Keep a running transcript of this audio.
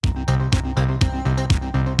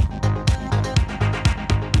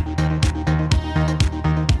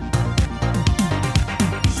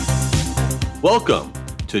Welcome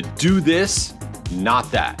to Do This,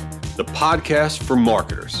 Not That, the podcast for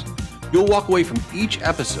marketers. You'll walk away from each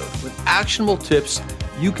episode with actionable tips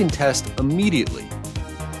you can test immediately.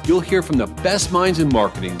 You'll hear from the best minds in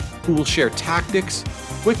marketing who will share tactics,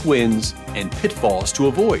 quick wins, and pitfalls to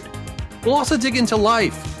avoid. We'll also dig into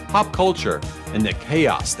life, pop culture, and the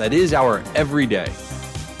chaos that is our everyday.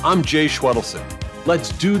 I'm Jay Schwedelson. Let's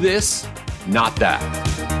do this, not that.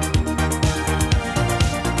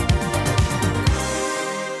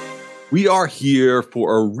 We are here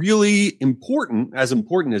for a really important as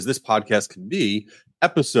this podcast can be,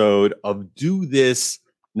 episode of Do This,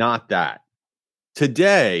 Not That.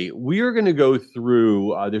 Today, we are going to go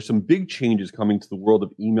through, there's some big changes coming to the world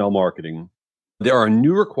of email marketing. There are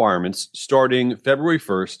new requirements starting February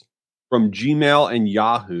 1st from Gmail and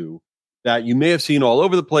Yahoo that you may have seen all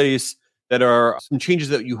over the place, that are some changes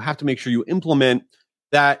that you have to make sure you implement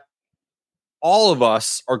that all of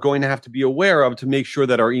us are going to have to be aware of to make sure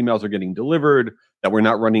that our emails are getting delivered, that we're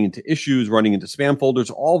not running into issues, running into spam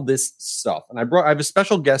folders, all this stuff. And I have a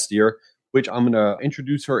special guest here, which I'm going to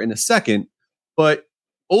introduce her in a second. But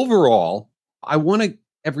overall, I want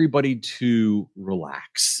everybody to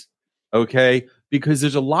relax, okay? Because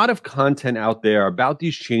there's a lot of content out there about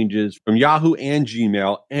these changes from Yahoo and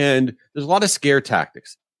Gmail, and there's a lot of scare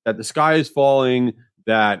tactics that the sky is falling,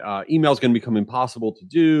 that email is going to become impossible to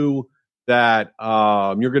do, that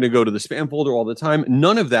you're going to go to the spam folder all the time.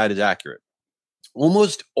 None of that is accurate.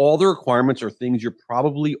 Almost all the requirements are things you're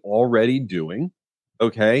probably already doing,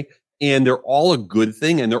 okay? And they're all a good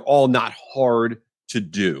thing, and they're all not hard to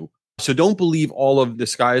do. So don't believe all of the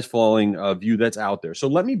sky is falling view that's out there. So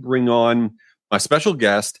let me bring on my special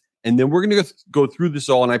guest, and then we're going to go through this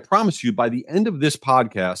all. And I promise you, by the end of this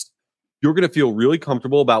podcast, you're going to feel really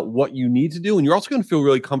comfortable about what you need to do. And you're also going to feel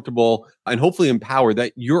really comfortable and hopefully empowered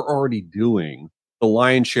that you're already doing the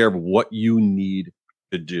lion's share of what you need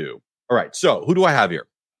to do. All right. So who do I have here?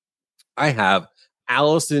 I have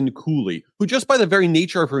Allison Cooley, who just by the very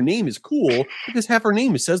nature of her name is cool because half her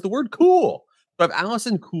name says the word cool. So I have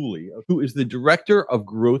Allison Cooley, who is the Director of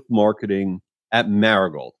Growth Marketing at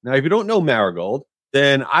Marigold. Now, if you don't know Marigold,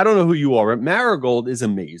 then I don't know who you are. But Marigold is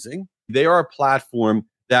amazing. They are a platform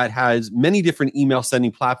that has many different email sending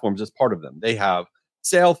platforms as part of them. They have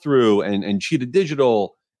Sailthrough and Cheetah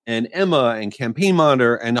Digital and Emma and Campaign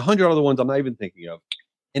Monitor and 100 other ones I'm not even thinking of.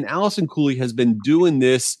 And Allison Cooley has been doing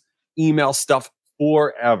this email stuff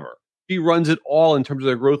forever. She runs it all in terms of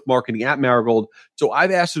their growth marketing at Marigold. So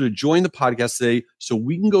I've asked her to join the podcast today so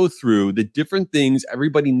we can go through the different things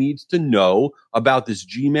everybody needs to know about this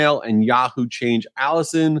Gmail and Yahoo change.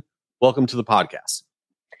 Allison, welcome to the podcast.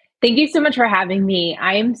 Thank you so much for having me.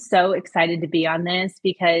 I am so excited to be on this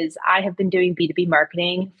because I have been doing B2B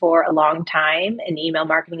marketing for a long time, and email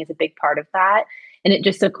marketing is a big part of that. And it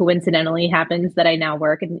just so coincidentally happens that I now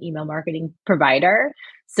work at an email marketing provider.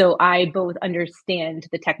 So I both understand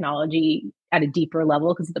the technology at a deeper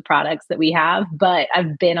level because of the products that we have, but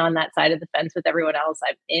I've been on that side of the fence with everyone else.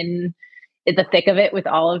 I'm in the thick of it with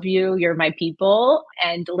all of you. You're my people,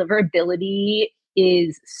 and deliverability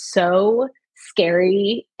is so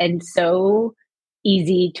scary and so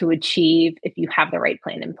easy to achieve if you have the right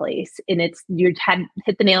plan in place. And you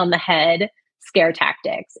hit the nail on the head, scare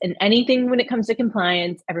tactics. And anything when it comes to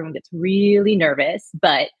compliance, everyone gets really nervous,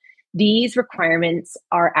 but these requirements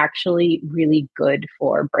are actually really good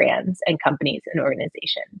for brands and companies and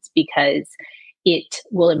organizations because it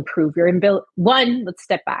will improve your ability. One, let's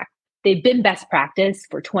step back. They've been best practice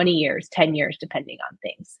for 20 years, 10 years, depending on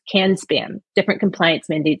things. Can spam, different compliance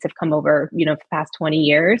mandates have come over, for the past 20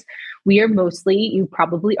 years. You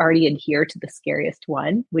probably already adhere to the scariest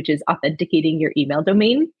one, which is authenticating your email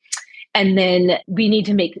domain. And then we need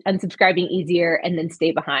to make unsubscribing easier and then stay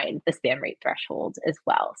behind the spam rate threshold as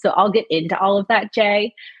well. So I'll get into all of that,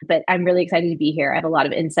 Jay, but I'm really excited to be here. I have a lot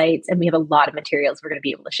of insights and we have a lot of materials we're going to be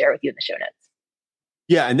able to share with you in the show notes.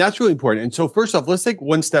 Yeah, and that's really important. And so first off, let's take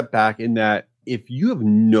one step back in that if you have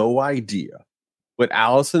no idea what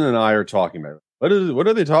Allison and I are talking about, what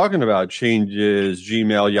are they talking about? Changes,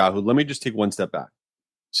 Gmail, Yahoo. Let me just take one step back.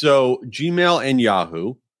 So Gmail and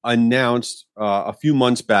Yahoo announced a few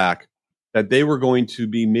months back that they were going to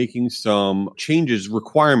be making some changes,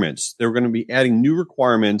 requirements. They were going to be adding new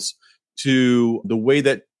requirements to the way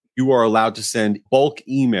that you are allowed to send bulk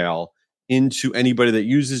email into anybody that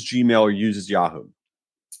uses Gmail or uses Yahoo.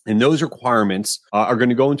 And those requirements are going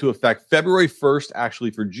to go into effect February 1st, actually,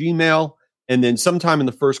 for Gmail, and then sometime in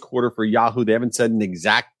the first quarter for Yahoo. They haven't said an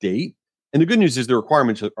exact date. And the good news is the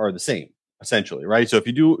requirements are the same, essentially, right? So if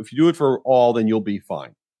you do it for all, then you'll be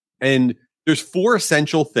fine. And there's 4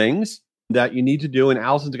 essential things that you need to do, and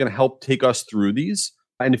Allison's going to help take us through these.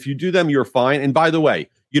 And if you do them, you're fine. And by the way,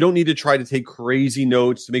 you don't need to try to take crazy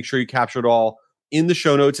notes to make sure you capture it all in the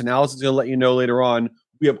show notes. And Allison's going to let you know later on.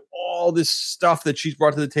 We have all this stuff that she's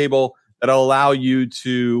brought to the table that'll allow you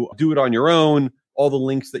to do it on your own, all the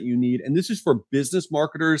links that you need. And this is for business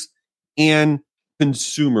marketers and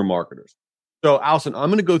consumer marketers. So, Allison, I'm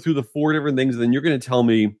going to go through the 4 different things, and then you're going to tell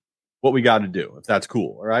me what we got to do, if that's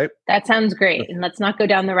cool. All right. That sounds great. And let's not go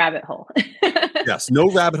down the rabbit hole. Yes,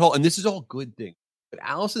 no rabbit hole. And this is all good things. What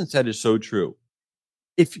Allison said is so true.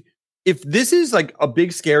 If this is like a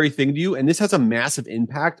big scary thing to you and this has a massive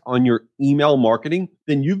impact on your email marketing,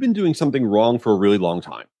 then you've been doing something wrong for a really long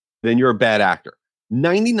time. Then you're a bad actor.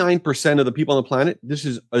 99% of the people on the planet, this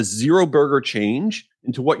is a zero burger change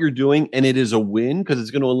into what you're doing. And it is a win because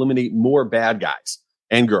it's going to eliminate more bad guys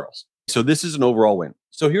and girls. So this is an overall win.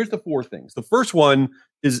 So here's the 4 things. The first one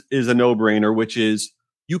is a no-brainer, which is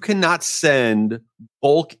you cannot send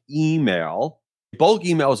bulk email. Bulk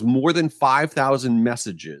email is more than 5,000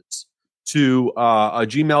 messages to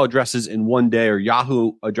Gmail addresses in one day or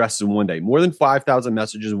Yahoo addresses in one day. More than 5,000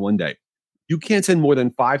 messages in one day. You can't send more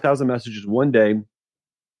than 5,000 messages one day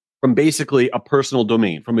from basically a personal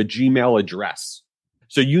domain, from a Gmail address.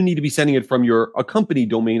 So you need to be sending it from a company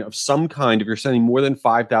domain of some kind if you're sending more than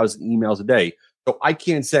 5,000 emails a day. So I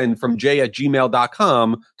can't send from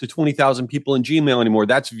j@gmail.com to 20,000 people in Gmail anymore.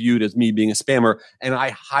 That's viewed as me being a spammer. And I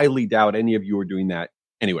highly doubt any of you are doing that.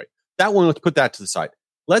 Anyway, that one, let's put that to the side.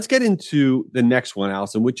 Let's get into the next one,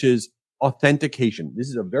 Allison, which is authentication. This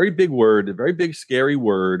is a very big word, a very big, scary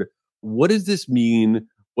word. What does this mean?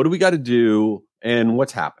 What do we got to do? And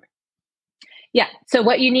what's happening? Yeah. So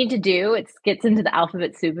what you need to do, it gets into the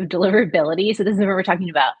alphabet soup of deliverability. So this is where we're talking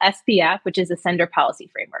about SPF, which is a sender policy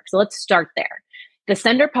framework. So let's start there. The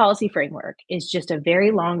sender policy framework is just a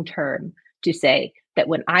very long term to say that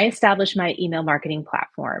when I establish my email marketing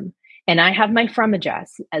platform and I have my from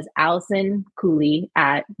address as Allison Cooley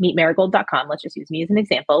at meetmarigold.com, let's just use me as an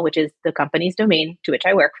example, which is the company's domain to which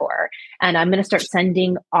I work for. And I'm going to start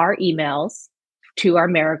sending our emails to our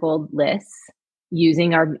Marigold lists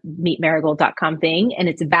using our meetmarigold.com thing. And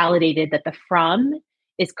it's validated that the from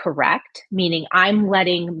is correct, meaning I'm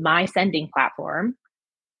letting my sending platform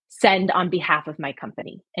send on behalf of my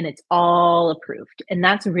company and it's all approved. And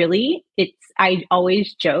that's really, I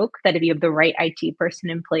always joke that if you have the right IT person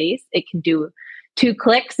in place, it can do 2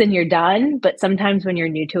 clicks and you're done. But sometimes when you're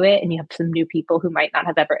new to it and you have some new people who might not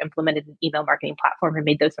have ever implemented an email marketing platform or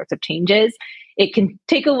made those sorts of changes, it can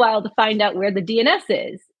take a while to find out where the DNS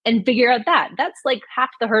is and figure out that. That's like half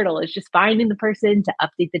the hurdle, is just finding the person to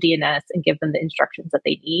update the DNS and give them the instructions that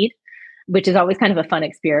they need, which is always kind of a fun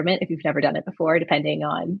experiment if you've never done it before, depending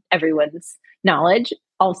on everyone's knowledge.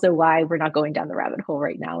 Also why we're not going down the rabbit hole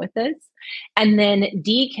right now with this. And then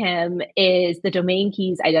DKIM is the domain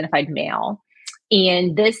keys identified mail.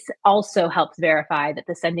 And this also helps verify that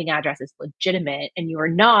the sending address is legitimate and you are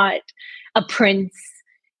not a prince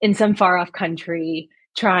in some far off country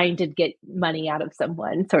trying to get money out of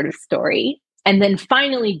someone sort of story. And then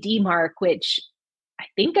finally, DMARC, which I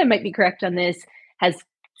think I might be correct on this, has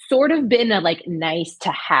sort of been a like nice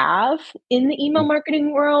to have in the email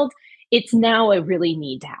marketing world. It's now a really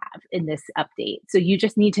need to have in this update. So you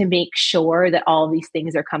just need to make sure that all these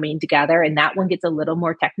things are coming together. And that one gets a little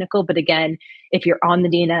more technical. But again, if you're on the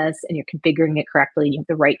DNS and you're configuring it correctly, you have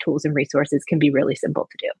the right tools and resources, can be really simple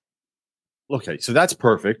to do. Okay, so that's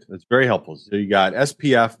perfect. That's very helpful. So you got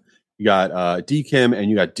SPF, you got DKIM, and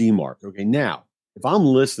you got DMARC. Okay, now, if I'm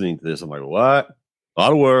listening to this, I'm like, what? A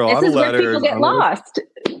lot of work, a lot of letters. This is where people get lost.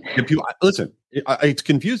 Listen, it's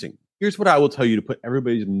confusing. Here's what I will tell you to put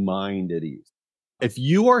everybody's mind at ease. If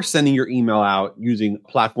you are sending your email out using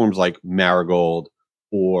platforms like Marigold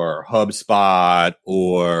or HubSpot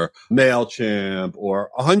or MailChimp or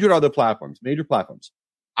 100 other platforms, major platforms,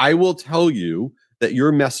 I will tell you that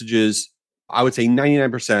your messages, I would say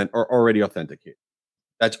 99% are already authenticated.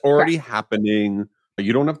 That's already happening.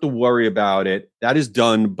 You don't have to worry about it. That is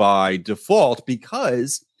done by default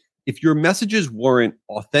because if your messages weren't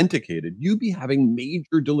authenticated, you'd be having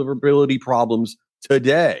major deliverability problems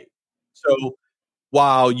today. So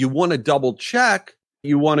while you want to double check,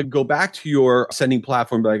 you want to go back to your sending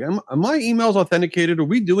platform, like, are my emails authenticated? Are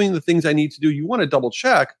we doing the things I need to do? You want to double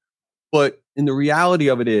check. But in the reality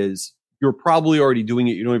of it is, you're probably already doing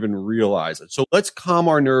it. You don't even realize it. So let's calm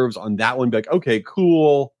our nerves on that one. Be like, okay,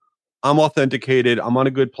 cool. I'm authenticated. I'm on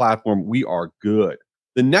a good platform. We are good.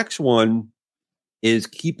 The next one is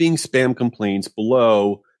keeping spam complaints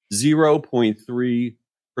below 0.3%.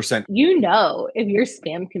 You know if your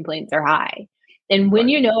spam complaints are high. And when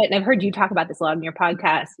you know it, and I've heard you talk about this a lot on your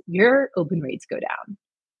podcast, your open rates go down.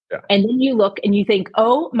 Yeah. And then you look and you think,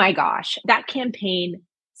 oh my gosh, that campaign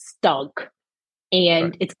stunk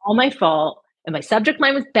and it's all my fault. And my subject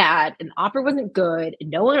line was bad and the offer wasn't good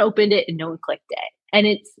and no one opened it and no one clicked it. And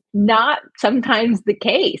it's not sometimes the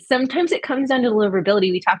case. Sometimes it comes down to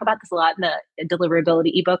deliverability. We talk about this a lot in the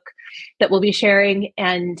deliverability ebook that we'll be sharing.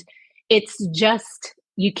 And it's just,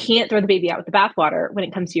 you can't throw the baby out with the bathwater when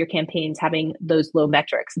it comes to your campaigns having those low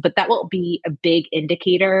metrics. But that will be a big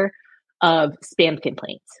indicator of spam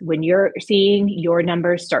complaints. When you're seeing your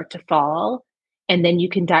numbers start to fall, and then you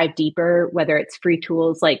can dive deeper, whether it's free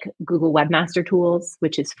tools like Google Webmaster Tools,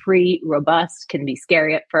 which is free, robust, can be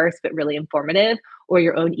scary at first, but really informative, or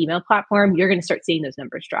your own email platform, you're going to start seeing those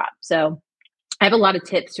numbers drop. So I have a lot of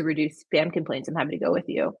tips to reduce spam complaints. I'm happy to go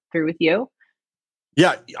through with you.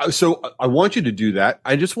 Yeah. So I want you to do that.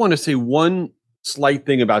 I just want to say one slight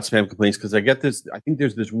thing about spam complaints, because I think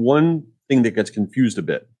there's this one thing that gets confused a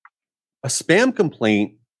bit. A spam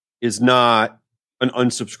complaint is not an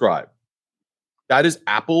unsubscribe. That is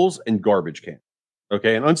apples and garbage can.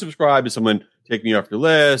 Okay. An unsubscribe is someone take me off your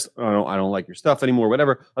list. I don't like your stuff anymore,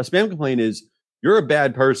 whatever. A spam complaint is you're a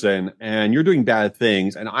bad person and you're doing bad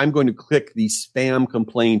things. And I'm going to click the spam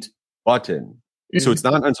complaint button. Mm-hmm. So it's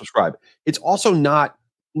not unsubscribe. It's also not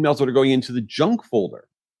emails that are going into the junk folder.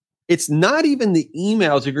 It's not even the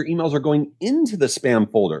emails if your emails are going into the spam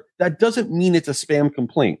folder. That doesn't mean it's a spam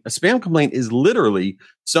complaint. A spam complaint is literally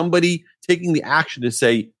somebody taking the action to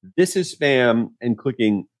say, this is spam and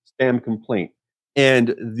clicking spam complaint.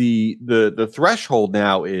 And the threshold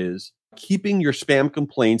now is keeping your spam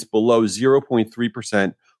complaints below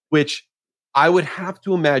 0.3%, which I would have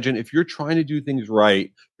to imagine if you're trying to do things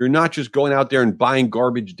right, you're not just going out there and buying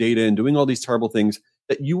garbage data and doing all these terrible things,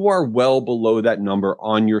 that you are well below that number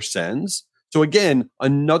on your sends. So again,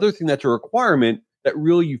 another thing that's a requirement that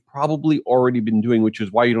really you've probably already been doing, which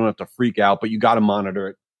is why you don't have to freak out, but you got to monitor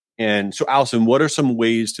it. And so Allison, what are some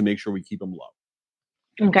ways to make sure we keep them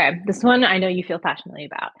low? Okay. This one I know you feel passionately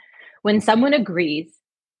about. When someone agrees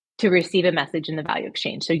to receive a message in the value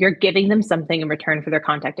exchange, so you're giving them something in return for their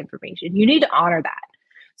contact information, you need to honor that.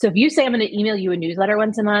 So if you say, I'm going to email you a newsletter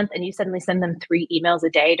once a month, and you suddenly send them 3 emails a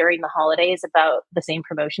day during the holidays about the same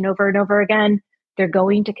promotion over and over again, they're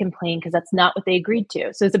going to complain because that's not what they agreed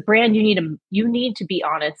to. So as a brand, you need to be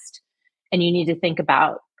honest, and you need to think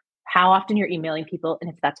about how often you're emailing people and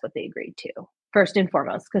if that's what they agreed to, first and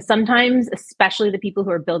foremost. Because sometimes, especially the people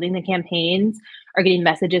who are building the campaigns, are getting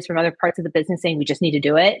messages from other parts of the business saying, we just need to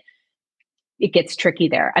do it. It gets tricky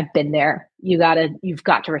there. I've been there. You've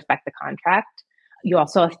got to respect the contract. You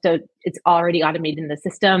also have to, it's already automated in the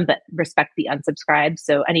system, but respect the unsubscribe.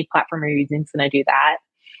 So any platform you're using is going to do that.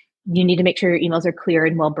 You need to make sure your emails are clear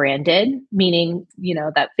and well branded, meaning,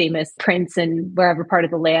 that famous prince in wherever part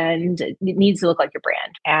of the land, it needs to look like your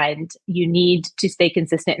brand. And you need to stay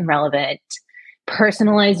consistent and relevant.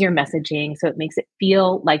 Personalize your messaging so it makes it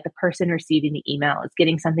feel like the person receiving the email is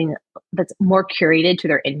getting something that's more curated to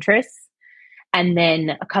their interests. And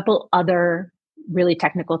then a couple other really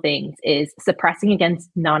technical things is suppressing against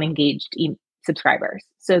non-engaged subscribers.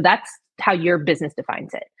 So that's how your business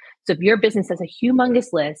defines it. So if your business has a humongous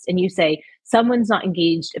list and you say someone's not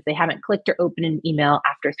engaged if they haven't clicked or opened an email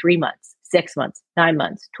after 3 months, 6 months, 9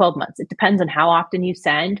 months, 12 months, it depends on how often you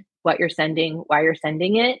send, what you're sending, why you're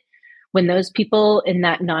sending it. When those people in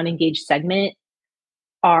that non-engaged segment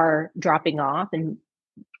are dropping off and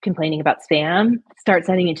complaining about spam, start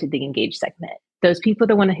sending into the engaged segment. Those people are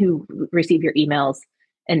the one who receive your emails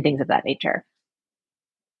and things of that nature.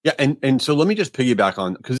 Yeah. And so let me just piggyback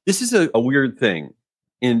on, because this is a weird thing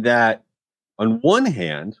in that on one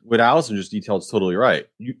hand, what Allison just detailed is totally right.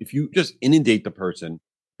 If you just inundate the person,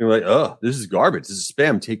 you're like, oh, this is garbage. This is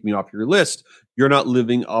spam. Take me off your list. You're not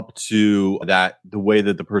living up to that, the way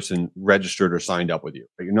that the person registered or signed up with you.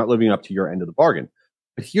 You're not living up to your end of the bargain.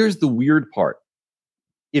 But here's the weird part.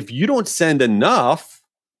 If you don't send enough,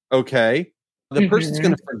 okay, the person's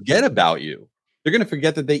going to forget about you. They're going to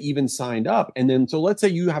forget that they even signed up. And then, so let's say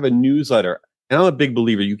you have a newsletter, and I'm a big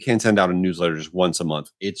believer, you can't send out a newsletter just once a month.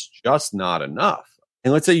 It's just not enough.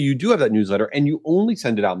 And let's say you do have that newsletter and you only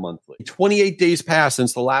send it out monthly. 28 days pass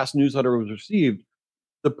since the last newsletter was received.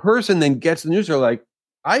 The person then gets the newsletter like,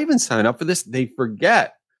 I even signed up for this. They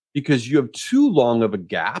forget because you have too long of a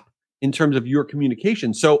gap in terms of your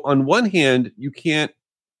communication. So on one hand, you can't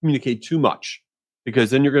communicate too much because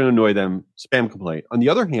then you're going to annoy them, spam complaint. On the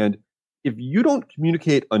other hand, if you don't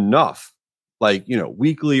communicate enough, like,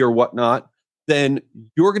 weekly or whatnot, then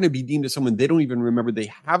you're going to be deemed as someone they don't even remember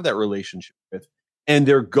they have that relationship with, and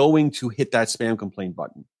they're going to hit that spam complaint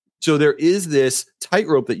button. So there is this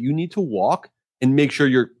tightrope that you need to walk and make sure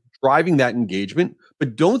you're driving that engagement,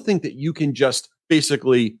 but don't think that you can just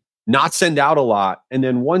basically not send out a lot, and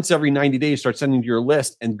then once every 90 days start sending to your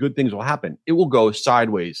list and good things will happen. It will go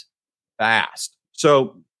sideways fast.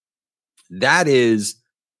 So that is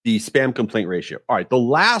the spam complaint ratio. All right, the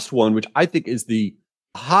last one, which I think is the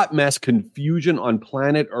hot mess confusion on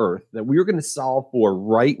planet Earth that we are going to solve for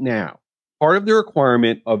right now. Part of the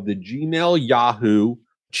requirement of the Gmail, Yahoo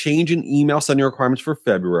change in email sending requirements for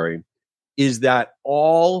February is that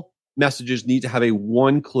all messages need to have a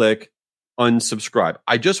one-click unsubscribe.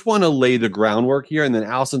 I just want to lay the groundwork here, and then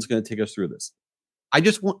Allison's going to take us through this. I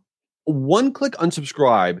just want one-click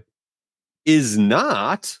unsubscribe is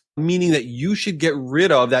not meaning that you should get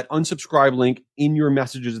rid of that unsubscribe link in your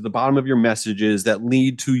messages at the bottom of your messages that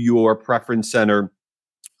lead to your preference center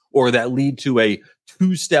or that lead to a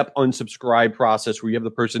two-step unsubscribe process where you have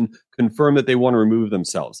the person confirm that they want to remove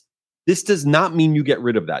themselves. This does not mean you get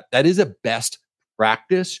rid of that. That is a best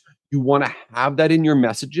practice. You want to have that in your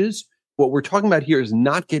messages. What we're talking about here is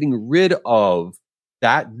not getting rid of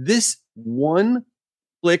that. This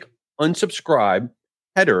one-click unsubscribe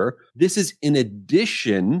header, this is in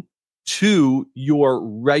addition to your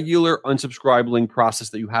regular unsubscribe link process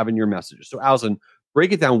that you have in your messages. So Allison,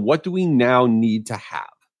 break it down. What do we now need to have?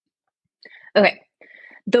 Okay.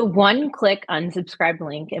 The one-click unsubscribe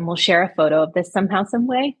link, and we'll share a photo of this somehow, some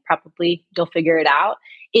way, probably you'll figure it out,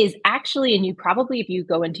 is actually, and you probably, if you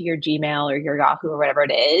go into your Gmail or your Yahoo or whatever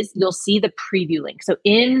it is, you'll see the preview link. So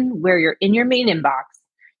in where you're in your main inbox,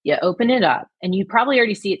 you open it up, and you probably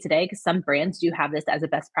already see it today because some brands do have this as a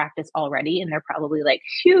best practice already, and they're probably like,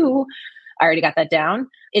 phew, I already got that down.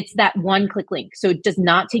 It's that one-click link. So it does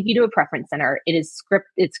not take you to a preference center. It is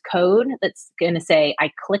it's code that's going to say,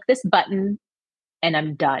 I click this button and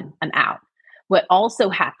I'm done. I'm out. What also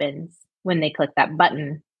happens when they click that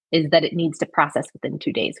button is that it needs to process within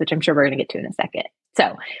 2 days, which I'm sure we're going to get to in a second.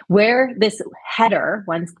 So where this header,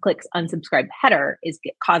 once clicks unsubscribe header, is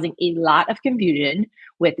causing a lot of confusion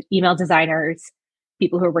with email designers,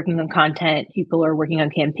 people who are working on content, people who are working on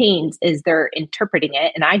campaigns, is they're interpreting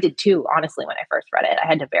it. And I did too, honestly, when I first read it. I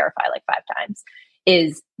had to verify like 5 times.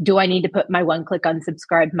 Is, do I need to put my one-click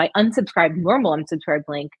unsubscribe, my unsubscribe, normal unsubscribe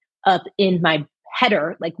link up in my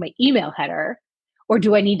header, like my email header? Or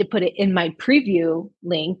do I need to put it in my preview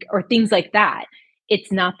link or things like that? It's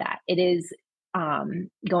not that. It is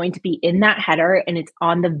going to be in that header, and it's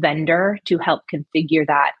on the vendor to help configure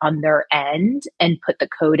that on their end and put the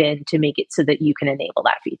code in to make it so that you can enable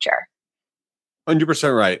that feature.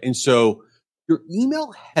 100% right. And so your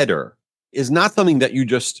email header is not something that you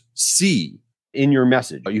just see in your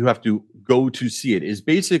message. You have to go to see it. It's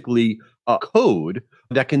basically a code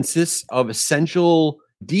that consists of essential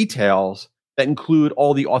details that include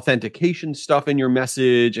all the authentication stuff in your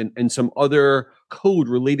message and some other code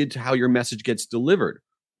related to how your message gets delivered.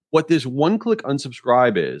 What this one-click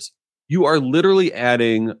unsubscribe is, you are literally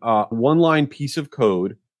adding a one-line piece of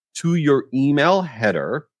code to your email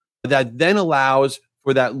header that then allows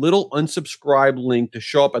for that little unsubscribe link to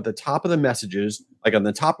show up at the top of the messages, like on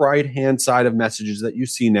the top right-hand side of messages that you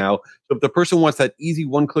see now. So if the person wants that easy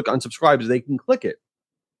one-click unsubscribe, they can click it.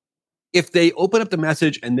 If they open up the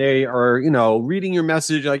message and they are, reading your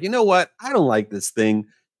message, like, you know what, I don't like this thing,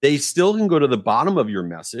 they still can go to the bottom of your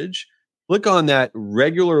message, click on that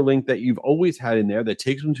regular link that you've always had in there that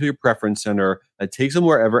takes them to your preference center, that takes them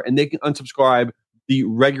wherever, and they can unsubscribe the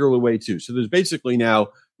regular way too. So there's basically now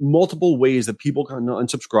multiple ways that people can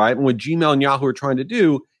unsubscribe. And what Gmail and Yahoo are trying to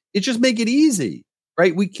do is just make it easy,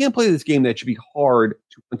 right? We can't play this game that should be hard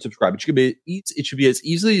to unsubscribe. It should be as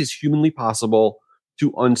easily as humanly possible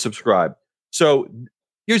to unsubscribe. So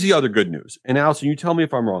here's the other good news. And Allison, you tell me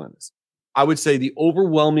if I'm wrong on this. I would say the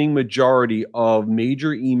overwhelming majority of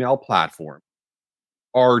major email platforms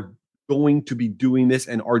are going to be doing this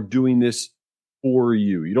and are doing this for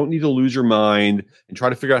you. You don't need to lose your mind and try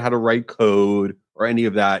to figure out how to write code or any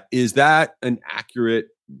of that. Is that an accurate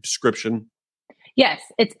description? Yes,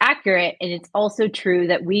 it's accurate. And it's also true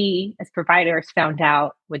that we as providers found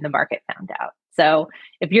out when the market found out. So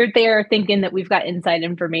if you're there thinking that we've got inside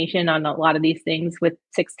information on a lot of these things with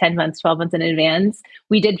 6, 10 months, 12 months in advance,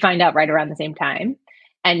 we did find out right around the same time.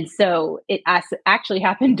 And so it actually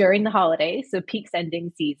happened during the holidays, so peak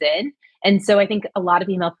sending season. And so I think a lot of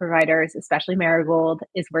email providers, especially Marigold,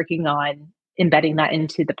 is working on embedding that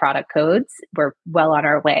into the product codes. We're well on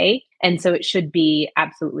our way. And so it should be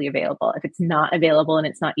absolutely available. If it's not available and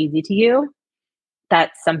it's not easy to you,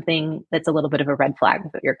 that's something that's a little bit of a red flag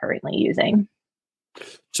with what you're currently using.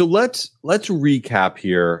 So let's recap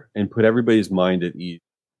here and put everybody's mind at ease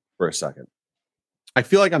for a second. I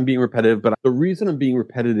feel like I'm being repetitive, but the reason I'm being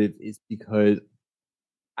repetitive is because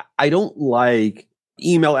I don't like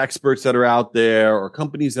email experts that are out there or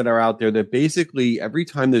companies that are out there that basically every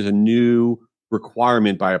time there's a new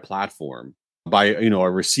requirement by a platform, by a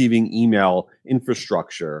receiving email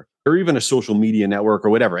infrastructure or even a social media network or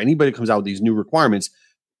whatever, anybody comes out with these new requirements,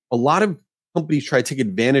 a lot of companies try to take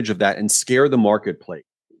advantage of that and scare the marketplace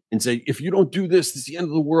and say, if you don't do this, it's the end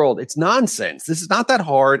of the world. It's nonsense. This is not that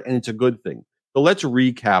hard, and it's a good thing. So let's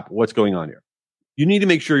recap what's going on here. You need to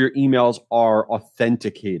make sure your emails are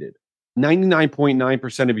authenticated.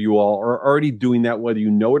 99.9% of you all are already doing that, whether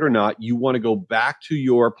you know it or not. You want to go back to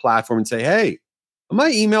your platform and say, hey, are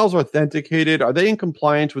my emails authenticated? Are they in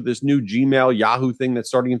compliance with this new Gmail, Yahoo thing that's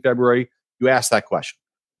starting in February? You ask that question.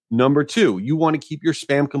 Number two, you want to keep your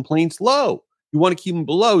spam complaints low. You want to keep them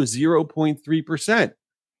below 0.3%.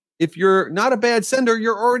 If you're not a bad sender,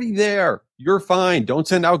 you're already there. You're fine. Don't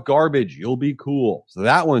send out garbage. You'll be cool. So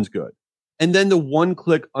that one's good. And then the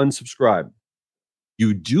one-click unsubscribe.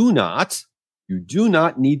 You do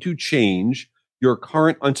not need to change your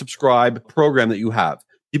current unsubscribe program that you have.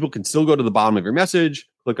 People can still go to the bottom of your message,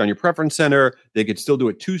 click on your preference center. They could still do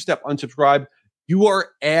a two-step unsubscribe. You are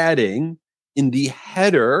adding in the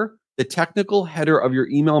header, the technical header of your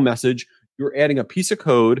email message, you're adding a piece of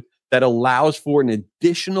code that allows for an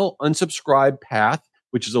additional unsubscribe path,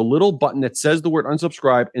 which is a little button that says the word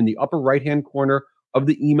unsubscribe in the upper right-hand corner of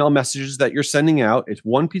the email messages that you're sending out. It's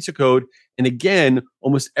one piece of code. And again,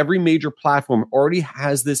 almost every major platform already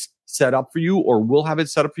has this set up for you or will have it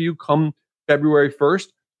set up for you come February 1st.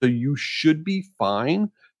 So you should be fine.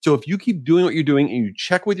 So if you keep doing what you're doing and you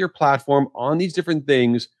check with your platform on these different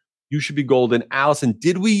things, you should be golden. Allison,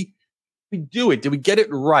 did we do it? Did we get it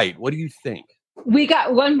right? What do you think? We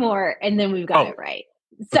got one more and then we've got it right.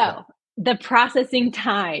 So the processing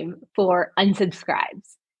time for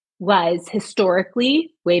unsubscribes was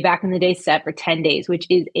historically way back in the day set for 10 days, which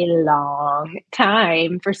is a long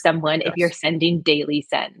time for someone if you're sending daily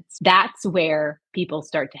sends. That's where people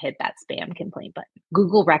start to hit that spam complaint button.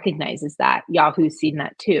 Google recognizes that. Yahoo's seen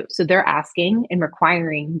that too. So they're asking and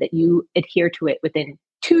requiring that you adhere to it within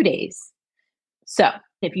 2 days. So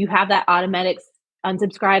if you have that automatic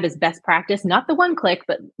unsubscribe as best practice, not the one click,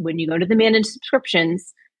 but when you go to the managed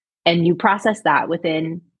subscriptions and you process that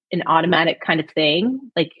within an automatic kind of thing,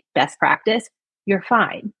 like best practice, you're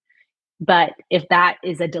fine. But if that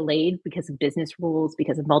is a delayed because of business rules,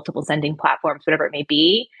 because of multiple sending platforms, whatever it may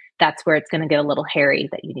be, that's where it's going to get a little hairy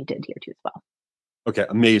that you need to adhere to as well. Okay,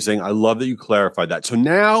 amazing. I love that you clarified that. So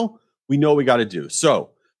now we know what we got to do. So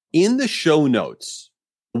in the show notes,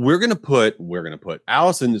 we're going to put,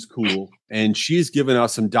 Allison is cool, and she's given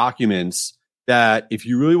us some documents that if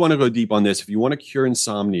you really want to go deep on this, if you want to cure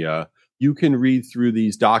insomnia, you can read through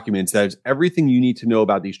these documents. That is everything you need to know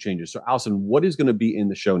about these changes. So Allison, what is going to be in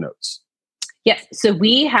the show notes? Yes. So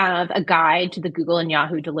we have a guide to the Google and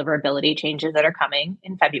Yahoo deliverability changes that are coming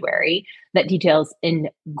in February that details in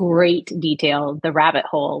great detail the rabbit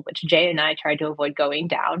hole, which Jay and I tried to avoid going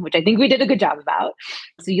down, which I think we did a good job about.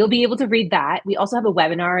 So you'll be able to read that. We also have a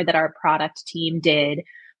webinar that our product team did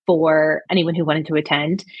for anyone who wanted to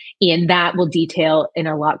attend. And that will detail in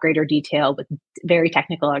a lot greater detail with very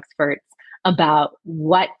technical experts about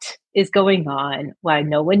what is going on, why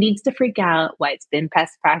no one needs to freak out, why it's been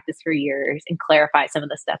best practice for years, and clarify some of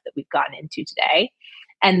the stuff that we've gotten into today.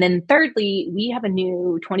 And then thirdly, we have a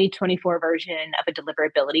new 2024 version of a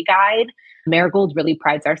deliverability guide. Marigold really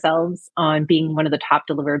prides ourselves on being one of the top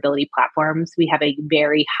deliverability platforms. We have a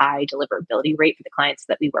very high deliverability rate for the clients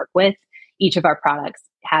that we work with. Each of our products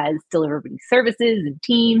has deliverability services and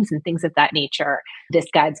teams and things of that nature. This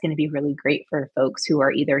guide's going to be really great for folks who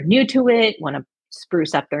are either new to it, want to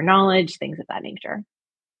spruce up their knowledge, things of that nature.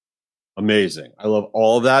 Amazing. I love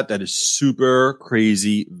all of that. That is super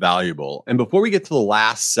crazy valuable. And before we get to the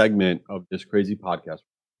last segment of this crazy podcast,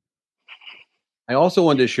 I also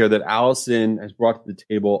wanted to share that Allison has brought to the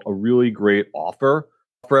table a really great offer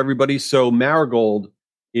for everybody. So Marigold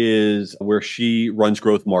is where she runs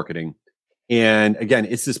growth marketing. And again,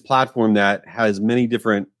 it's this platform that has many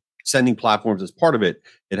different sending platforms as part of it.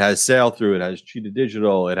 It has Sale Through, it has Cheetah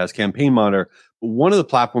Digital, it has Campaign Monitor. But one of the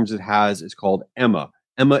platforms it has is called Emma.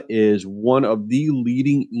 Emma is one of the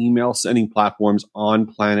leading email sending platforms on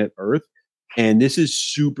planet Earth. And this is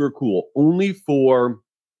super cool. Only for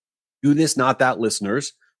Do This, Not That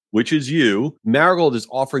listeners, which is you, Marigold is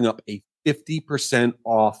offering up a 50%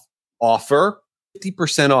 off offer.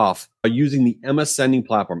 50% off using the Emma sending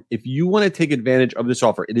platform. If you want to take advantage of this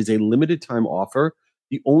offer, it is a limited time offer.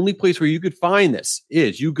 The only place where you could find this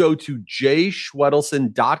is you go to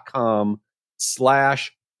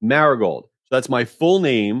jschwedelson.com/marigold. So that's my full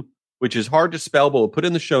name, which is hard to spell, but we'll put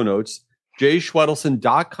in the show notes,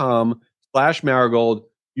 jschwedelson.com/marigold.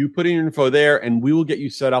 You put in your info there, and we will get you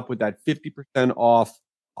set up with that 50% off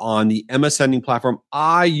on the Emma Sending platform.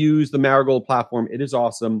 I use the Marigold platform. It is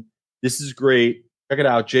awesome. This is great. Check it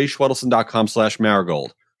out,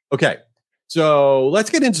 jschwedelson.com/marigold. Okay, so let's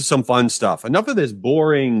get into some fun stuff. Enough of this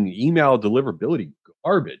boring email deliverability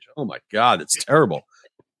garbage. Oh my God, it's terrible.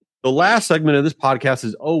 The last segment of this podcast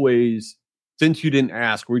is always Since You Didn't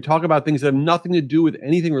Ask, where we talk about things that have nothing to do with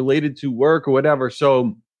anything related to work or whatever.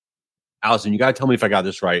 So, Allison, you got to tell me if I got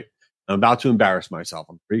this right. I'm about to embarrass myself.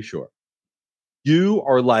 I'm pretty sure. You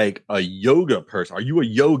are like a yoga person. Are you a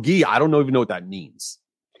yogi? I don't even know what that means.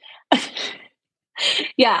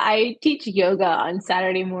 Yeah, I teach yoga on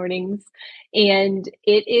Saturday mornings, and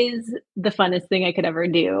it is the funnest thing I could ever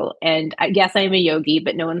do. And yes, I am a yogi,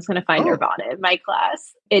 but no one's going to find Nirvana in my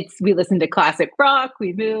class. We listen to classic rock,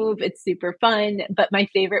 we move, it's super fun. But my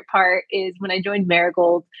favorite part is when I joined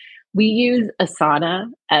Marigold, we use Asana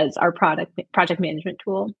as our project management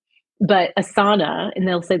tool. But Asana, and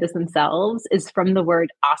they'll say this themselves, is from the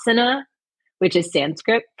word asana, which is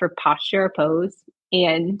Sanskrit for posture or pose.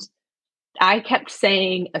 And I kept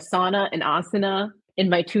saying Asana and asana in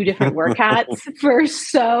my two different work hats for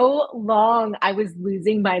so long. I was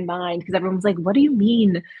losing my mind because everyone was like, what do you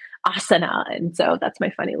mean asana? And so that's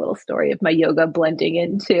my funny little story of my yoga blending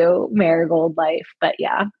into Marigold life. But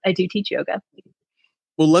yeah, I do teach yoga.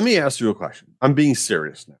 Well, let me ask you a question. I'm being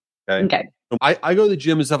serious now. Okay. So I go to the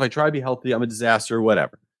gym and stuff. I try to be healthy. I'm a disaster,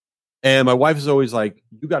 whatever. And my wife is always like,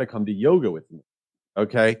 you got to come to yoga with me.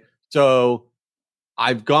 Okay. So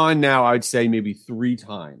I've gone now, I'd say maybe 3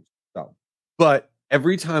 times. So, but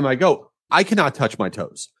every time I go, I cannot touch my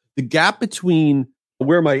toes. The gap between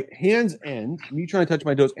where my hands end, me trying to touch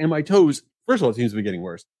my toes, and my toes, first of all, it seems to be getting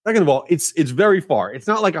worse. Second of all, it's very far. It's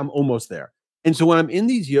not like I'm almost there. And so when I'm in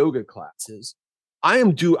these yoga classes, I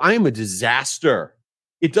am a disaster.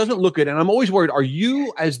 It doesn't look good. And I'm always worried, are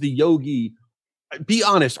you as the yogi, be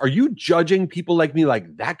honest, are you judging people like me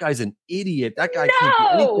like that guy's an idiot? That guy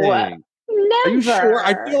can't do anything. Never. Are you sure?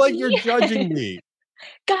 I feel like you're judging me.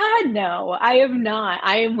 God, no, I am not.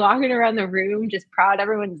 I am walking around the room just proud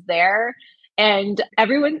everyone's there. And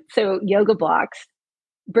so yoga blocks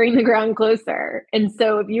bring the ground closer. And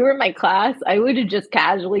so if you were in my class, I would have just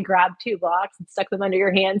casually grabbed 2 blocks and stuck them under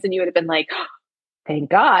your hands. And you would have been like, oh,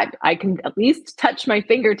 thank God, I can at least touch my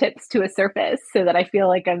fingertips to a surface so that I feel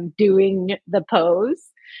like I'm doing the pose.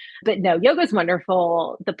 But no, yoga is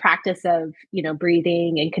wonderful. The practice of,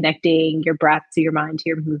 breathing and connecting your breath to your mind, to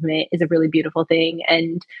your movement is a really beautiful thing.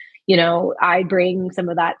 And, I bring some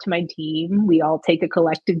of that to my team. We all take a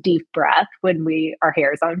collective deep breath when our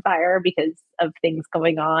hair's on fire because of things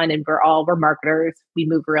going on. And we're marketers. We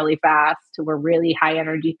move really fast. We're really high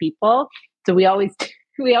energy people. So we always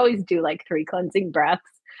do like 3 cleansing breaths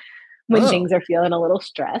when things are feeling a little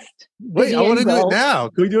stressed. Wait, I want to do it now.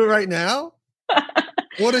 Can we do it right now? I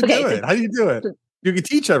want to do it. How do you do it? You can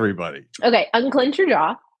teach everybody. Okay. Unclench your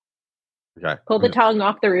jaw. Okay. Pull the tongue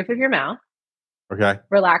off the roof of your mouth. Okay.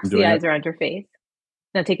 Relax the eyes around your face.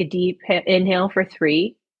 Now take a deep inhale for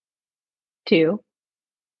 3, 2,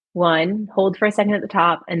 1. Hold for a second at the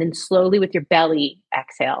top and then slowly with your belly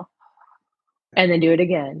exhale. And then do it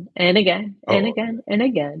again and again and again and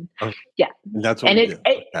again. Okay. Yeah. And that's what we do.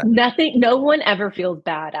 Okay. No one ever feels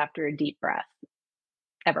bad after a deep breath.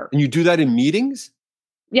 Ever. And you do that in meetings?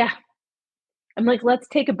 Yeah. I'm like, let's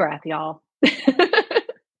take a breath, y'all.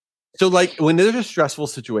 So like when there's a stressful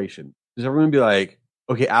situation, does everyone be like,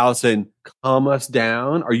 okay, Allison, calm us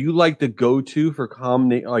down? Are you like the go-to for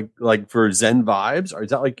like for Zen vibes? Or is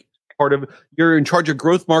that like part of, you're in charge of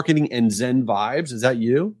growth marketing and Zen vibes? Is that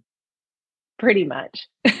you? Pretty much.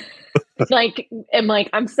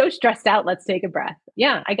 I'm so stressed out. Let's take a breath.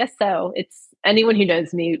 Yeah, I guess so. It's anyone who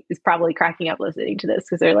knows me is probably cracking up listening to this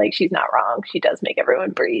because they're like, she's not wrong. She does make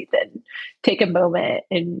everyone breathe and take a moment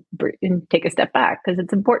and take a step back because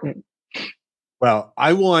it's important. Well,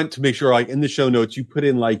 I want to make sure, like in the show notes, you put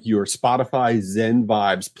in like your Spotify Zen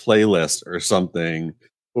vibes playlist or something,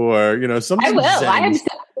 or something. I will. Zen.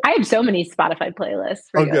 I have so many Spotify playlists.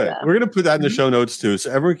 For yoga. Good. We're gonna put that in the show notes too, so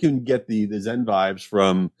everyone can get the Zen vibes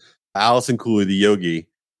from Allison Cooley, the yogi,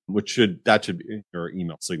 that should be your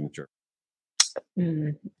email signature.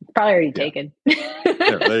 Probably already taken.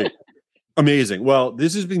 Amazing. Well,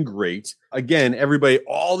 this has been great. Again, everybody,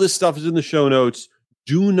 all this stuff is in the show notes.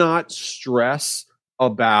 Do not stress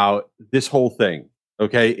about this whole thing.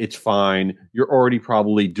 Okay, it's fine. You're already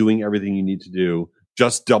probably doing everything you need to do.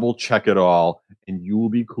 Just double check it all, and you will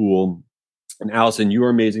be cool. And Allison, you are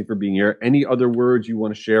amazing for being here. Any other words you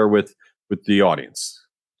want to share with the audience?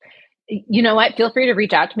 You know what? Feel free to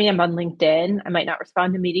reach out to me. I'm on LinkedIn. I might not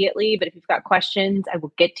respond immediately, but if you've got questions, I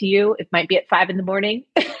will get to you. It might be at 5 a.m,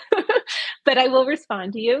 but I will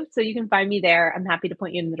respond to you. So you can find me there. I'm happy to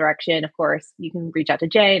point you in the direction. Of course, you can reach out to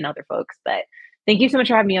Jay and other folks, but thank you so much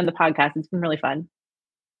for having me on the podcast. It's been really fun.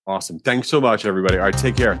 Awesome. Thanks so much, everybody. All right,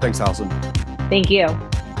 take care. Thanks, Allison. Thank you.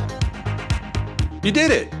 You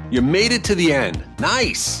did it. You made it to the end.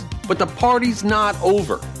 Nice. But the party's not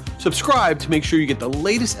over. Subscribe to make sure you get the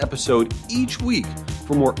latest episode each week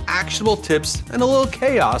for more actionable tips and a little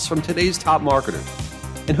chaos from today's top marketers.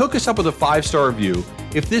 And hook us up with a 5-star review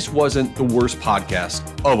if this wasn't the worst podcast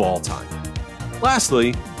of all time.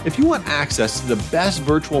 Lastly, if you want access to the best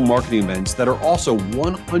virtual marketing events that are also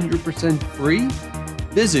 100% free,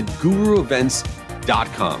 visit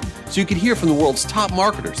guruevents.com so you can hear from the world's top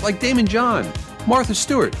marketers like Damon John, Martha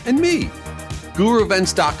Stewart, and me.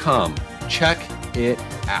 guruevents.com. Check it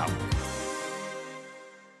out.